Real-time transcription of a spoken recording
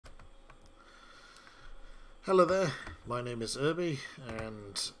Hello there, my name is Irby,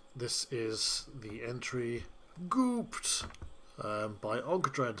 and this is the entry Gooped by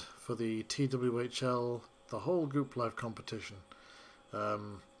Ogdred for the TWHL, the whole Goop Live competition.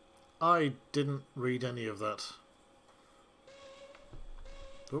 I didn't read any of that.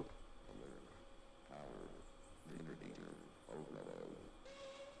 Oh.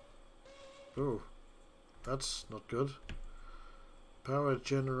 Oh, that's not good. Power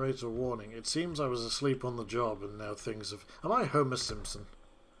generator warning. It seems I was asleep on the job and now things have... Am I Homer Simpson?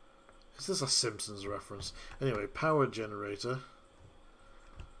 Is this a Simpsons reference? Anyway, power generator.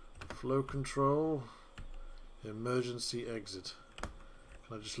 Flow control. Emergency exit.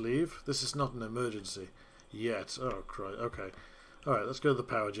 Can I just leave? This is not an emergency. Yet. Oh, Christ. Okay. Alright, let's go to the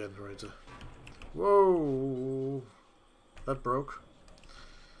power generator. Whoa! That broke.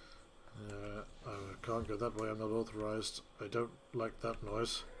 I can't go that way, I'm not authorized. I don't like that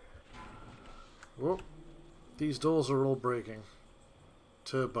noise. Whoa! These doors are all breaking.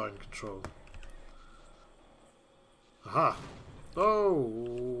 Turbine control. Aha!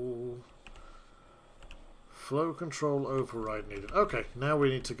 Oh! Flow control override needed. Okay, now we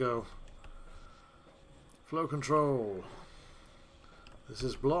need to go. Flow control. This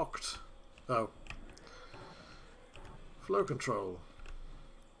is blocked. Oh. Flow control.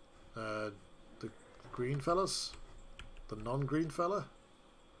 The green fellas? The non-green fella?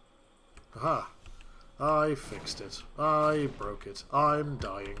 Aha! I fixed it. I broke it. I'm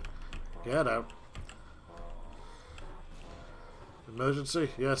dying. Get out. Emergency?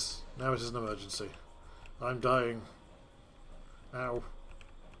 Yes. Now it is an emergency. I'm dying. Ow.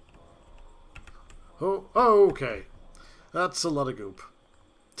 Oh, okay. That's a lot of goop.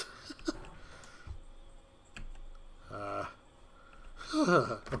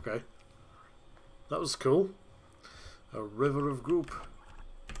 Okay. That was cool. A river of goop.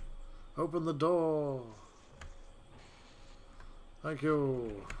 Open the door. Thank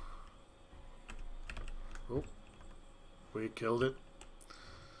you. Oh. We killed it.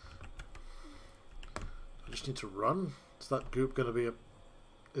 I just need to run. Is that goop going to be a...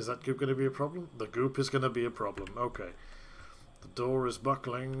 Is that goop going to be a problem? The goop is going to be a problem. Okay. The door is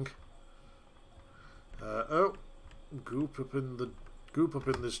buckling. Oh. Goop up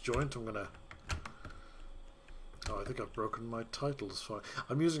in this joint. I'm gonna... Oh, I think I've broken my titles file.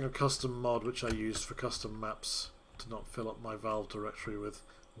 I'm using a custom mod which I used for custom maps to not fill up my Valve directory with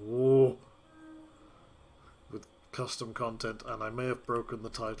custom content, and I may have broken the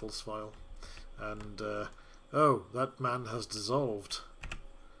titles file. And oh, that man has dissolved.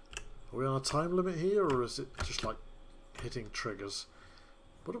 Are we on a time limit here, or is it just like hitting triggers?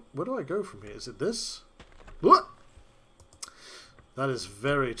 Where do I go from here? Is it this? What? That is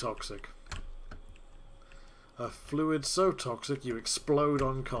very toxic. A fluid so toxic you explode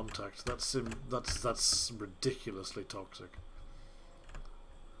on contact. That's ridiculously toxic.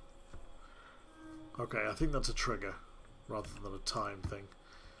 Okay, I think that's a trigger rather than a time thing.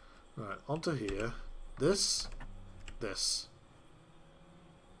 Right, onto here. This.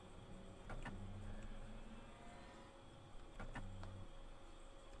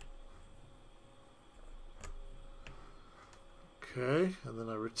 Okay, and then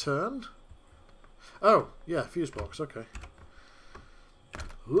I return. Oh, yeah, fuse box, okay.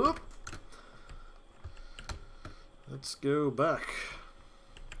 Whoop. Let's go back.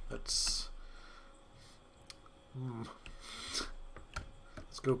 Let's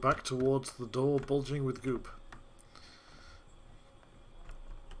go back towards the door bulging with goop.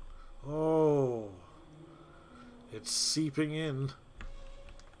 Oh, it's seeping in.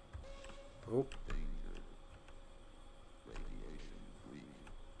 Oh.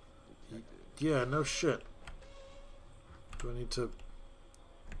 Yeah, no shit. Do I need to...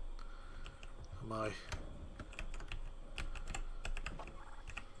 Am I...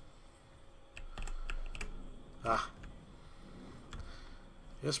 Ah.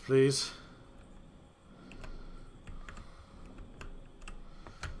 Yes, please.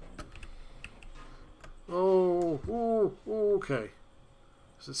 Oh, okay.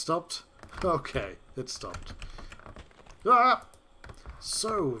 Has it stopped? Okay, it stopped. Ah!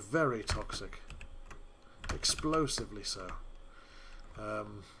 So very toxic. Explosively so.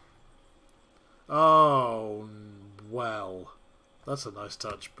 Oh, well. That's a nice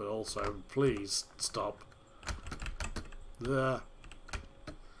touch, but also, please, stop. There.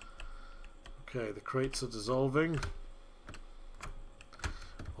 Okay, the crates are dissolving.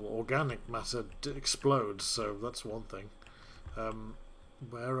 Well, organic matter explodes, so that's one thing.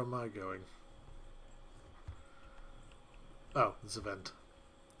 Where am I going? Oh, there's a vent.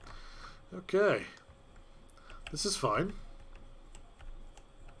 Okay. This is fine.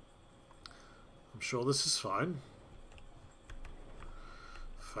 I'm sure this is fine.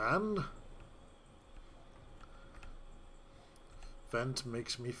 Fan. Vent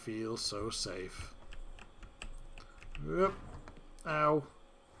makes me feel so safe. Yep. Ow.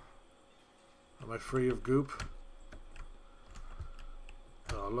 Am I free of goop?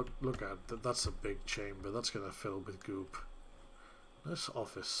 Oh, look at that. That's a big chamber. That's going to fill with goop. Nice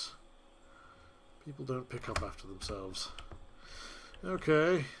office. People don't pick up after themselves.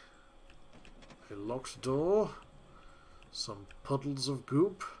 Okay. A locked door. Some puddles of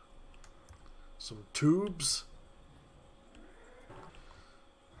goop. Some tubes.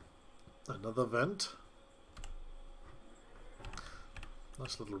 Another vent.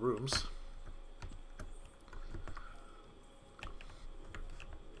 Nice little rooms.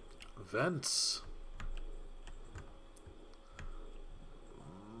 Vents.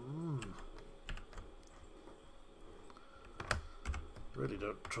 Really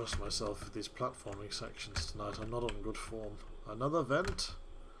don't trust myself with these platforming sections tonight. I'm not on good form. Another vent.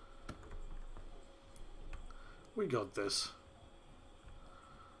 We got this.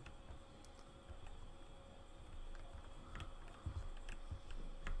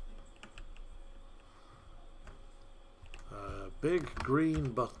 Big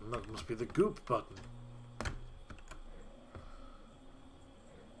green button. That must be the goop button.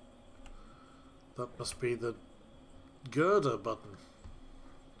 That must be the girder button.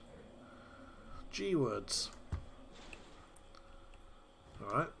 G words.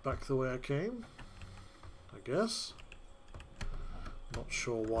 Alright, back the way I came, I guess. Not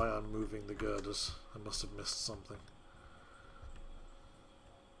sure why I'm moving the girders. I must have missed something.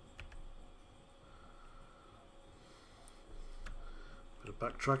 Bit of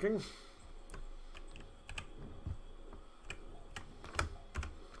backtracking.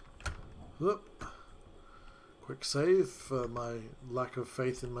 Whoop. Quick save for my lack of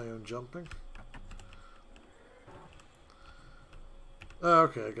faith in my own jumping.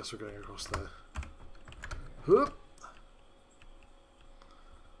 Okay, I guess we're going across there. Whoop.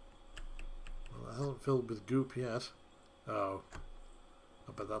 Well, that hasn't filled with goop yet. Oh.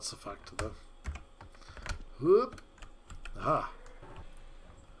 I bet that's a factor though. Whoop. Aha.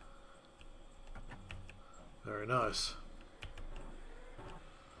 Very nice.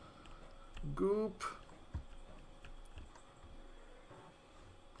 Goop.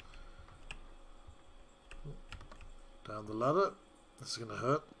 Down the ladder. This is going to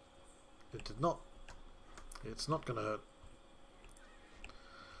hurt. It did not. It's not going to hurt.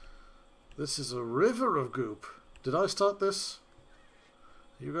 This is a river of goop. Did I start this?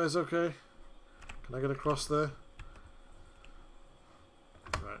 Are you guys okay? Can I get across there?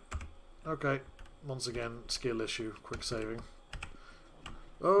 Right. Okay. Once again, skill issue. Quick saving.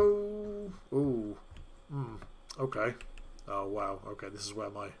 Oh. Ooh. Okay. Oh, wow. Okay, this is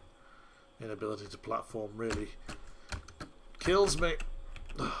where my inability to platform really kills me.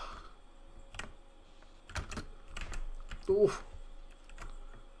 Ooh.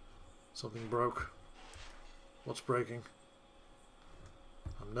 Something broke. What's breaking?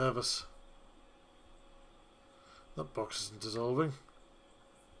 I'm nervous. That box isn't dissolving.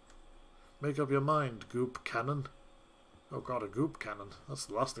 Make up your mind, goop cannon. Oh god, a goop cannon. That's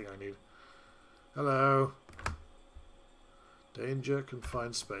the last thing I need. Hello. Danger,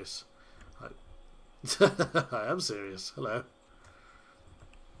 confined space. I am serious. Hello.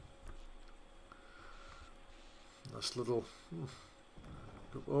 Nice little...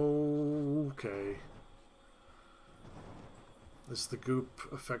 Okay. Is the goop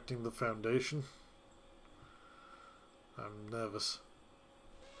affecting the foundation? I'm nervous.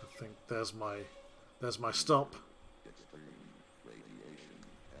 I think there's my stop.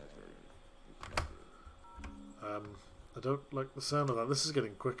 I don't like the sound of that. This is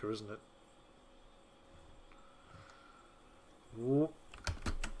getting quicker, isn't it? Whoa.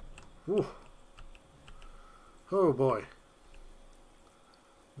 Whew. Oh boy.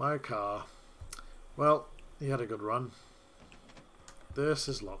 My car. Well, he had a good run. This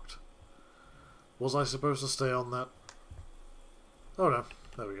is locked. Was I supposed to stay on that? Oh no.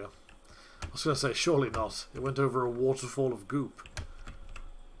 There we go. I was going to say, surely not. It went over a waterfall of goop.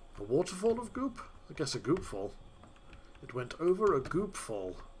 A waterfall of goop? I guess a goop fall. It went over a goop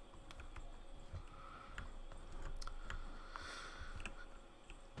fall.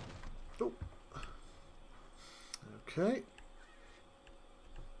 Oh. Okay.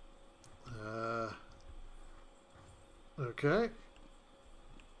 Okay.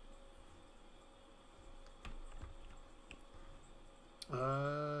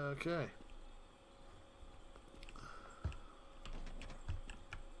 Okay.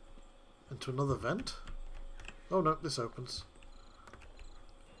 Into another vent? Oh no, this opens.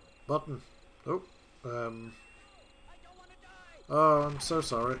 Button. Oh, oh, I'm so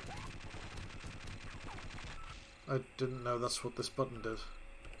sorry. I didn't know that's what this button did.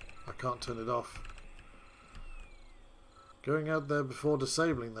 I can't turn it off. Going out there before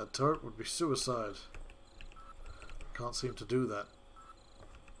disabling that turret would be suicide. I can't seem to do that.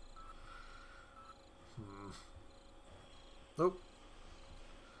 Nope.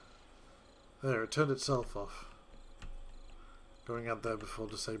 There, it turned itself off. Going out there before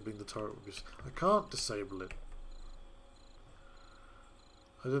disabling the turret would be... I can't disable it.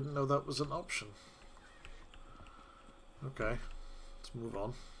 I didn't know that was an option. Okay, let's move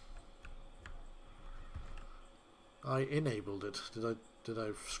on. I enabled it. Did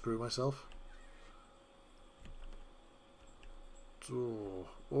I screw myself?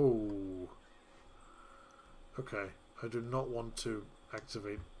 Oh. Okay, I do not want to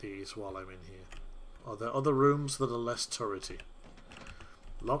activate these while I'm in here. Are there other rooms that are less turrety?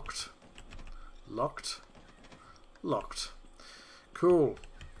 Locked. Locked. Locked. Cool.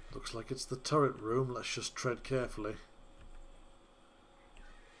 Looks like it's the turret room. Let's just tread carefully.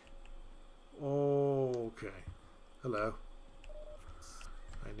 Okay. Hello.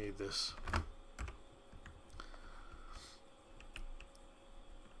 I need this.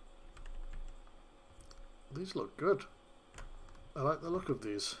 These look good. I like the look of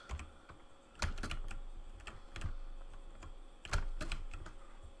these.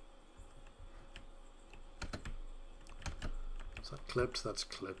 Is that clipped? That's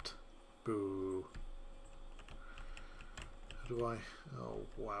clipped. Boo. How do I... Oh,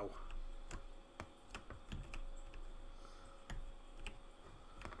 wow.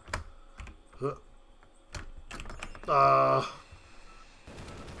 Huh. Ah.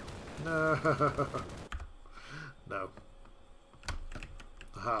 No. No.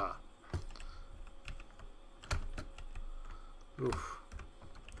 Aha. Oof.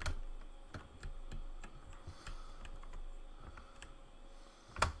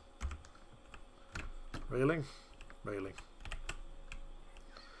 Railing? Railing.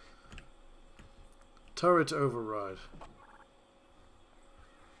 Turret override.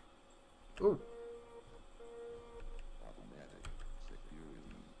 Oh. Automatic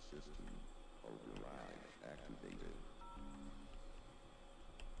security system override activated.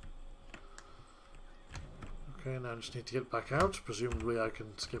 Okay, now I just need to get back out. Presumably I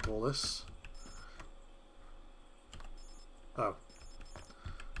can skip all this. Oh.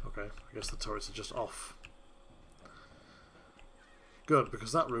 Okay, I guess the turrets are just off. Good,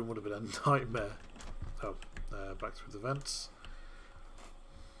 because that room would have been a nightmare. Oh, back through the vents.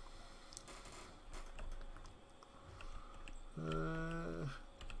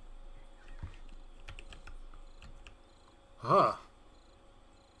 Aha!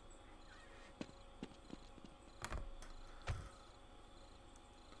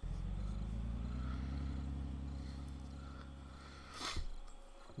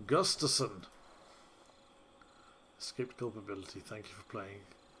 Gustafson. Escaped culpability. Thank you for playing.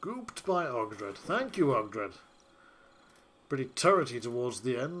 Gooped by Ogdred. Thank you, Ogdred. Pretty turrety towards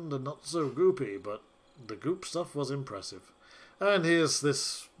the end and not so goopy, but the goop stuff was impressive. And here's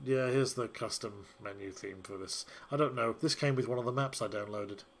this, yeah, here's the custom menu theme for this. I don't know, this came with one of the maps I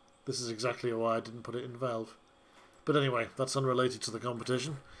downloaded. This is exactly why I didn't put it in Valve. But anyway, that's unrelated to the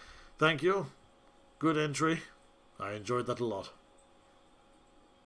competition. Thank you. Good entry. I enjoyed that a lot.